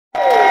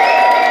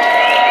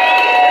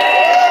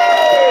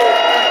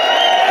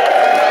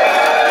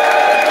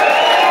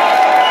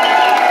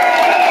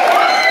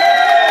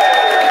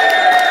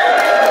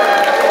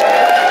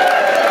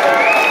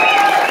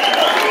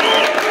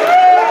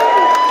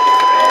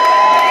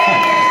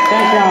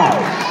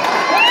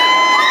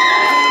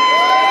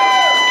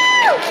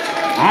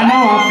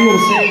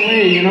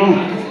hey, you know,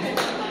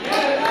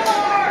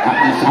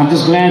 I'm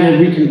just glad that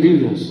we can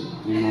do this.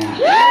 You know.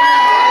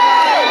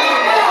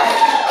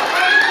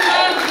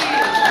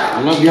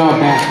 I love y'all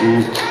back,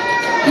 man.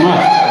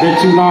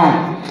 Been too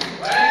long.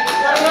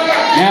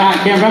 Yeah, I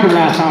can't remember the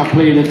last time I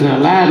played at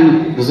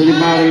Aladdin. Does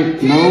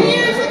anybody know?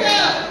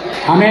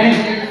 How many?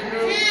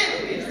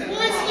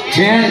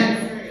 10?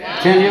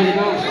 10 years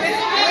ago?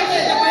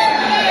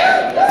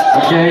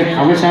 Okay,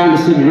 I wish I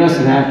understood the rest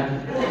of that.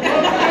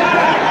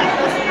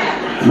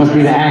 It must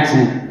be the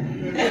accent.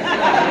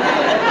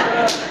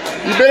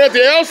 You've been at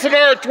the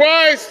Elsinore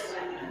twice.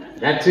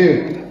 That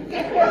too.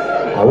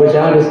 I wish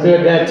I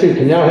understood that too.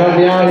 Can y'all help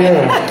me out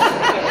here?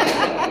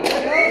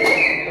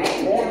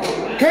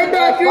 Come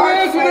back to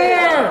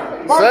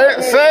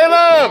Elsinore.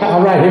 Salem.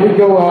 All right, here we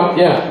go.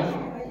 Yeah.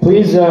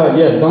 Please,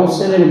 don't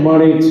send any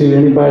money to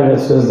anybody that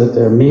says that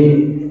they're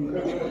me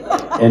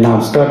and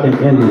I'm stuck in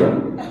India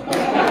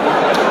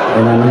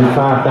and I need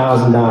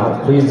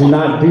 $5,000. Please do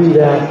not do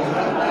that.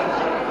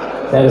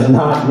 That is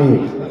not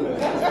me.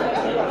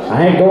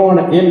 I ain't going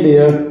to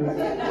India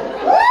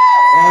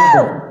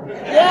ever.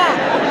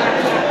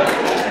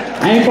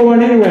 I ain't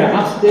going anywhere.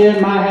 I'm staying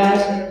in my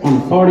house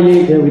on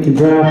 48 that we can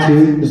drive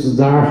to. This is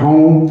our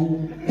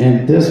home,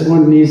 and this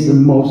one needs the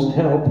most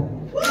help.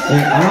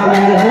 And I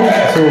need help,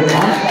 so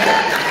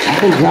I've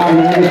been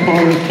driving to every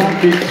part of the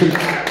country.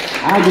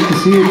 I get to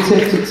see it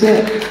tip to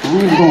tip. I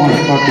ain't going to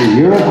fucking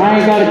Europe. I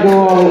ain't got to go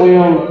all the way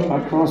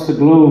across the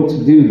globe to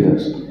do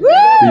this.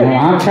 You know,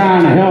 I'm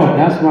trying to help.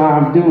 That's why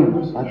I'm doing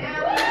this. I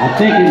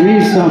think it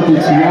means something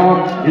to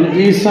y'all, and it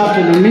means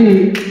something to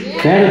me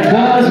that it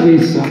does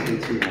mean something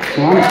to you.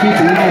 So I'm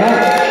keeping that up.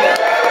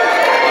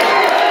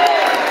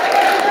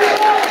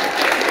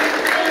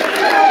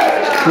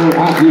 So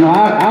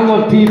I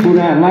love people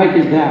that like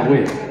it that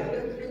way.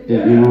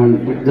 You know,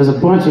 and there's a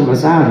bunch of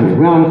us out here.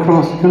 We're all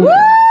across the country.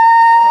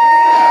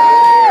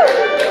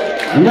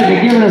 And look,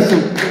 they're giving us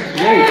some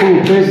very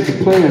cool places to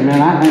play in,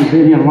 man. I haven't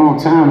been here a long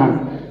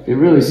time. It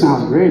really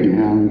sounds great,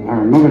 man. I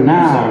remember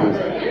now.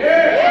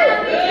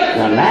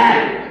 The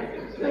lamp.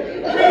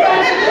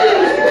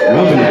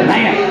 Rubbing the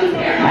lamp.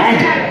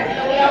 Magic.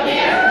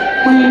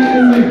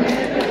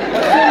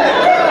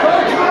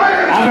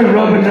 I've been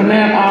rubbing the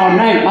lamp all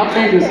night. My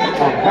fingers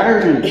are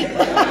burning.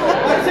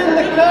 What's in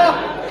the cup?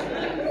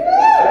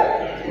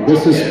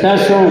 This is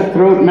special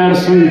throat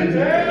medicine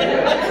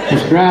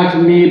prescribed to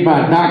me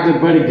by Dr.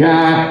 Buddy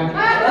Guy.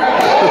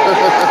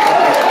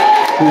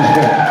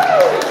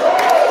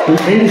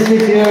 He's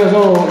 86 years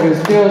old and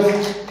still,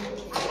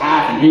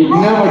 he's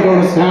never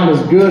going to sound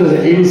as good as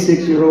an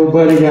 86-year-old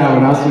Buddy Guy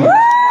when I see him.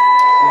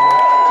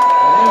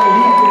 Whatever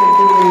he's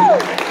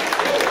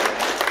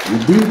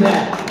been doing, you do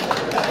that.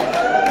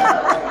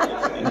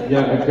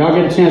 If y'all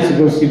get a chance to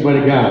go see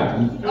Buddy Guy,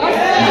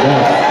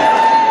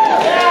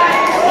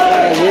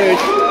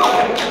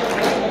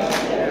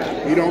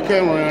 He don't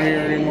come around here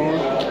anymore. He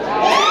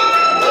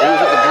was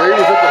at the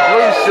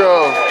Blues show.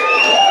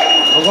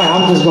 Oh, wait,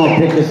 I'm just going to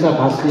pick this up.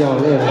 I'll see y'all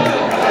later.